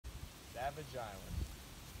Savage Island.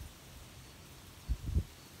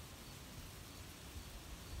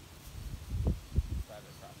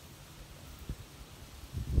 Private property.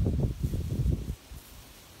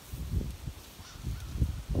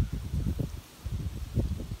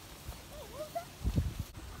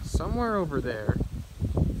 Somewhere over there,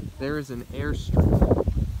 there is an airstrip.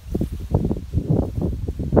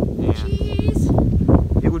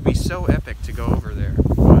 And it would be so epic to go over there,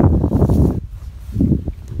 but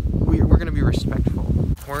we're gonna be respectful.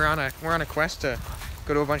 We're on a quest to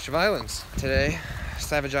go to a bunch of islands today.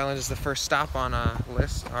 Savage Island is the first stop on a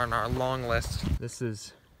list, on our long list. This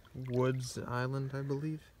is 100's Island, I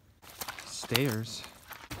believe. Stairs.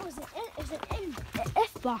 Oh, it's an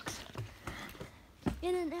F box.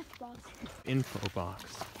 In an F box. Info box.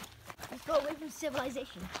 Let's go away from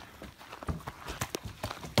civilization.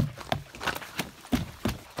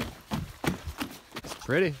 It's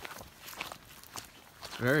pretty.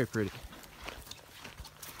 Very pretty.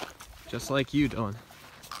 Just like you, Dylan.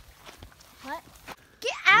 What?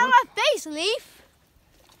 Get out of my face, Leaf!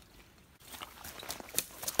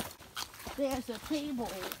 There's a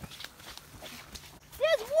table.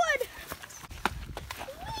 There's wood!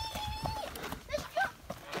 Let's jump!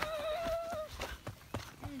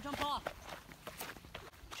 Jump off.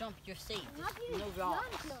 Jump, you're safe. No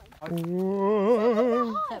rocks.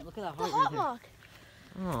 Whoa. Look at that The heart hot right rock.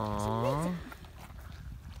 Aww.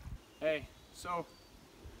 Hey, so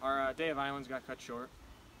our day of islands got cut short.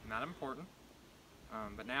 Not important.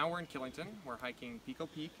 But now we're in Killington. We're hiking Pico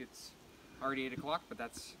Peak. It's already 8 o'clock, but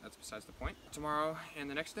that's besides the point. Tomorrow and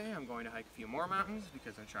the next day, I'm going to hike a few more mountains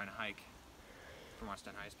because I'm trying to hike Vermont's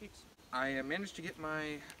 10 highest peaks. I managed to get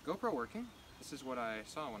my GoPro working. This is what I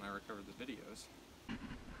saw when I recovered the videos.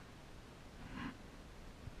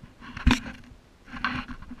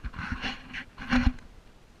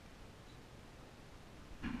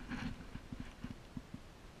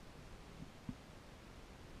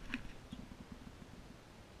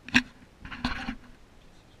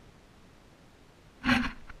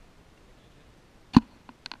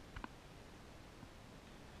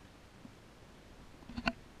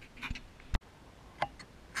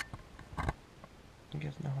 You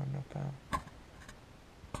guys know how to power.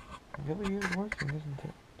 It really is working, isn't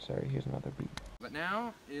it? Sorry, here's another beat. But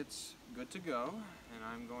now it's good to go, and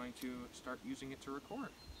I'm going to start using it to record.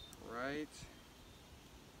 Right.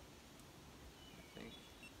 I think.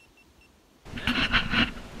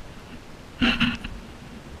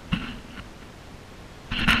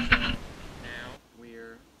 So now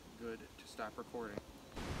we're good to stop recording.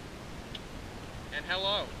 And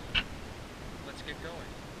hello. Let's get going.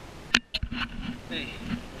 Hey,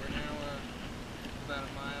 we're now about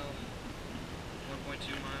a mile, 1.2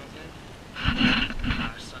 miles in.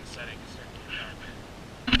 Sun's setting, it's starting to get dark.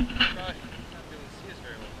 Probably not be able to see us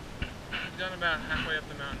very well. We've done about halfway up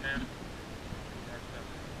the mountain now.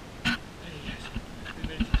 Hey guys, we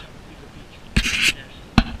made it to the top of Pico Peak. Yes,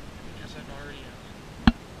 because I've already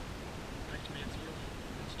hiked Mansfield.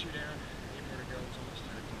 It's 2 down, 8 more to go, it's almost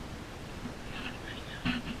time.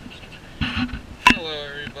 Hello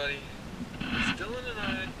everybody. It's Dylan and I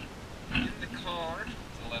in the car.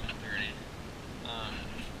 It's 11:30.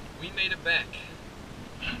 We made it back.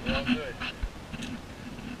 We're all good.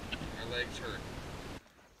 Our legs hurt.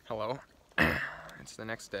 Hello. It's the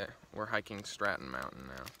next day. We're hiking Stratton Mountain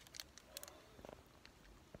now.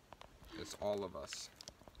 It's all of us.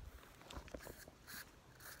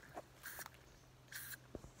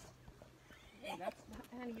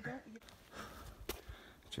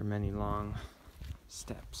 After many long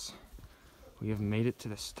steps, we have made it to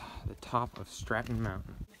the top of Stratton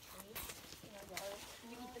Mountain.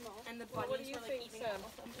 What do you think, Sam?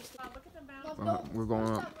 We're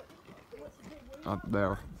going up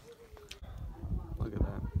there. Look at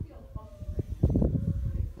that.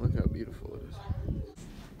 Look how beautiful it is.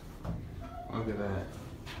 Look at that.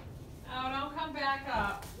 Oh, don't come back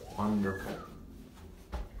up. Wonderful.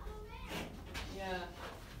 Yeah.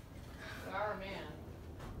 Sorry, man.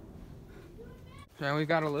 Now we've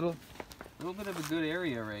got a little bit of a good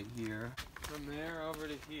area right here. From there over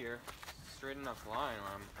to here, straight enough line.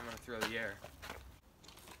 I'm gonna throw the air.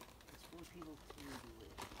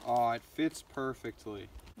 Oh, it fits perfectly.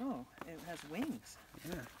 Oh, it has wings.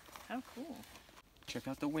 Yeah. How cool. Check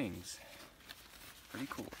out the wings. Pretty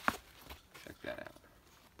cool. Check that out.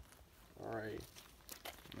 Alright.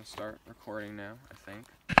 I'm gonna start recording now, I think.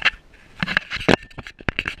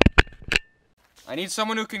 I need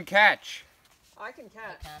someone who can catch. I can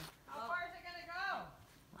catch. How far is it gonna go?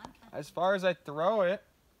 As far as I throw it.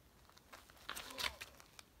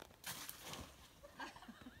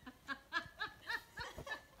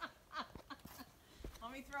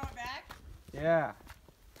 Let me throw throw it back? Yeah.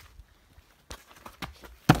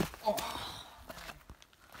 Oh.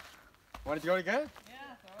 Want it to go again?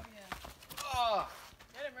 Yeah, throw it again. Oh.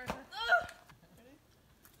 Get it, Mercer.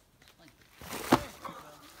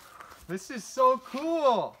 This is so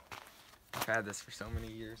cool. I've had this for so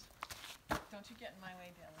many years. Don't you get in my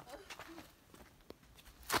way, Dylan.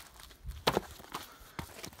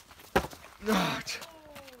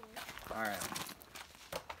 All right.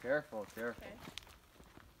 Careful, careful. Okay.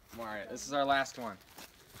 All right, this is our last one.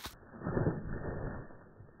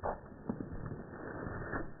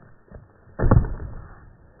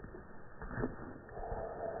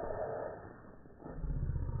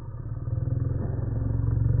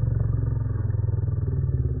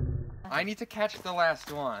 I need to catch the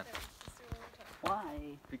last one.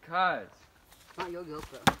 Why? Because. It's not your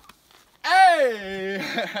GoPro. Hey!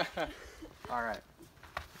 All right,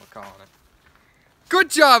 we're calling it. Good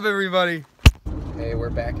job, everybody. Okay, we're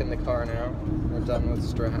back in the car now. We're done with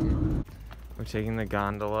Stratton. We're taking the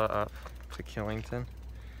gondola up to Killington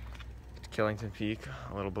Peak,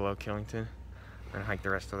 a little below Killington. We're gonna hike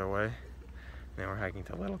the rest of the way. Then we're hiking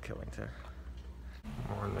to Little Killington.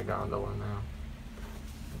 We're in the gondola now.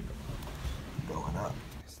 Going up.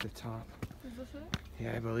 It's the top. Is this it?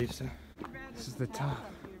 Yeah, I believe so. This is the top.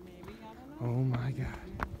 Here, maybe. I don't know. Oh my god.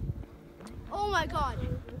 Oh my god.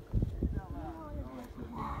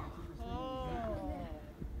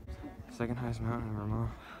 Second highest mountain in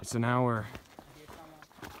Vermont. So now we're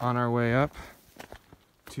on our way up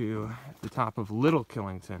to the top of Little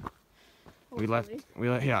Killington. We left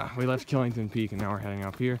Killington Peak and now we're heading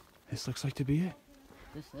up here. This looks like to be it.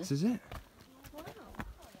 This is it.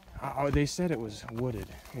 Oh, they said it was wooded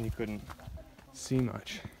and you couldn't see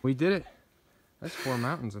much. We did it. That's 4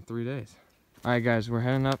 mountains in 3 days. All right, guys, we're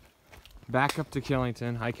heading up, back up to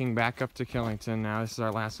Killington, hiking back up to Killington. Now this is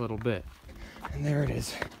our last little bit. And there it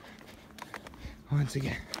is. Once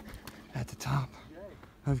again, at the top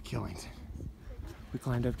of Killington. We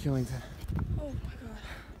climbed up Killington. Oh my god.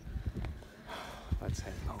 Let's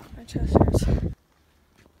head home. My chest hurts.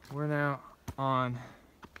 We're now on,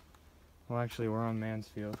 well actually we're on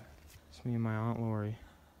Mansfield. It's me and my Aunt Lori.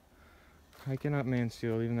 Hiking up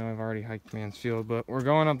Mansfield, even though I've already hiked Mansfield, but we're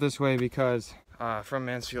going up this way because from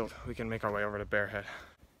Mansfield we can make our way over to Bearhead.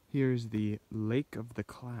 Here's the Lake of the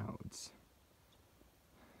Clouds.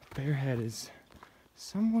 Bearhead is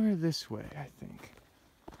somewhere this way, I think.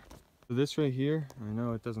 So this right here, I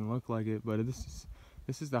know it doesn't look like it, but this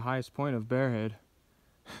is the highest point of Bearhead.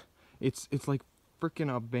 It's like freaking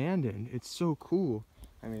abandoned. It's so cool.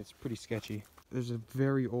 I mean, it's pretty sketchy. There's a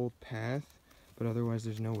very old path, but otherwise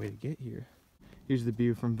there's no way to get here. Here's the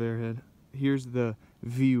view from Bearhead. Here's the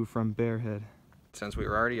view from Bearhead. Since we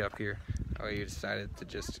were already up here, we decided to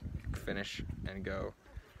just finish and go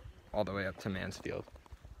all the way up to Mansfield.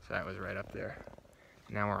 So that was right up there.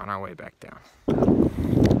 Now we're on our way back down.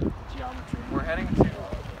 Geometry. We're heading to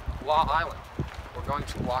Law Island. We're going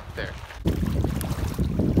to walk there.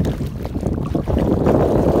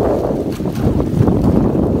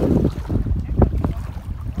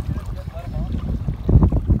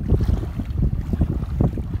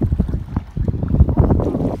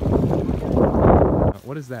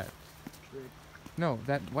 What is that? No,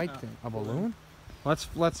 that white thing. A balloon?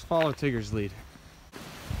 Let's follow Tigger's lead.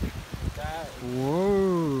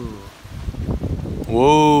 Whoa.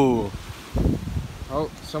 Whoa.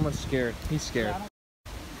 Oh, someone's scared. He's scared.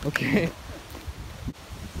 Okay.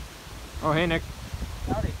 Oh, hey, Nick.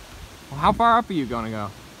 Howdy. Well, how far up are you going to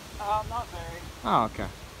go? Not very. Oh, okay. I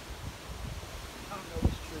don't know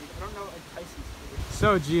which tree. I don't know Tyson's tree.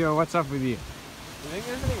 So, Gio, what's up with you? You think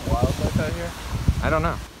there's any wildlife out here? I don't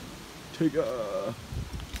know. Tigger.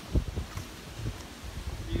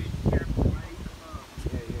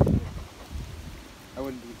 I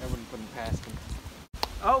wouldn't put him past him.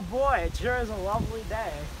 Oh boy, it sure is a lovely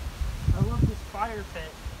day. I love this fire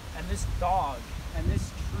pit and this dog and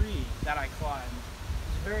this tree that I climbed.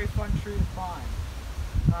 It's a very fun tree to climb.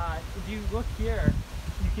 If you look here,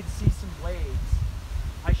 you can see some blades.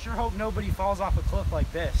 I sure hope nobody falls off a cliff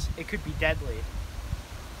like this. It could be deadly.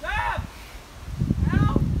 Dad!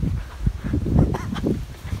 Help!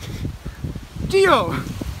 Gio!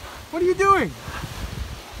 What are you doing?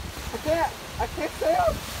 I can't stay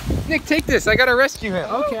up. Nick, take this. I gotta rescue him.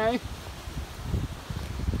 Okay.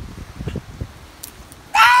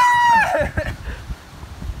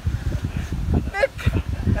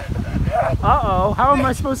 Uh-oh, how am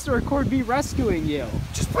I supposed to record me rescuing you?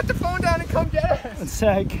 Just put the phone down and come get us. One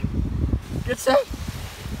sec. Get set.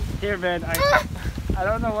 Here, man, I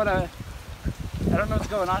don't know what's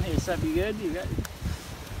going on here. Seth, you good? You got...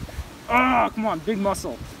 Oh, come on, big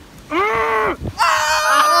muscle. Ah!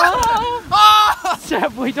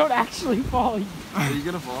 Wait, don't actually fall. Are you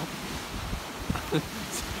gonna fall?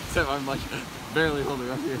 Except I'm like barely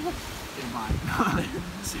holding up here. In mine.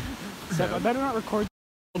 Seth, I better not record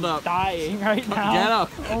Hold up. dying right now. Get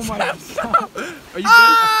up. Oh my god. Are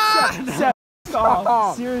you good? Seth,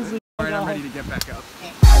 stop. Seriously. Alright, I'm ready to get back up.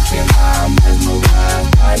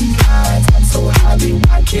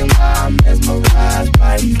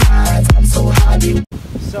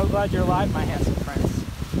 So glad you're alive, my handsome friends.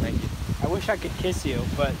 Thank you. I wish I could kiss you,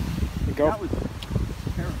 but the girl was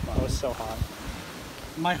terrifying. that was so hot.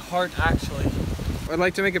 My heart, actually. I'd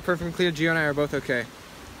like to make it perfectly clear, Gio and I are both okay.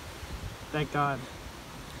 Thank God.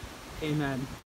 Amen.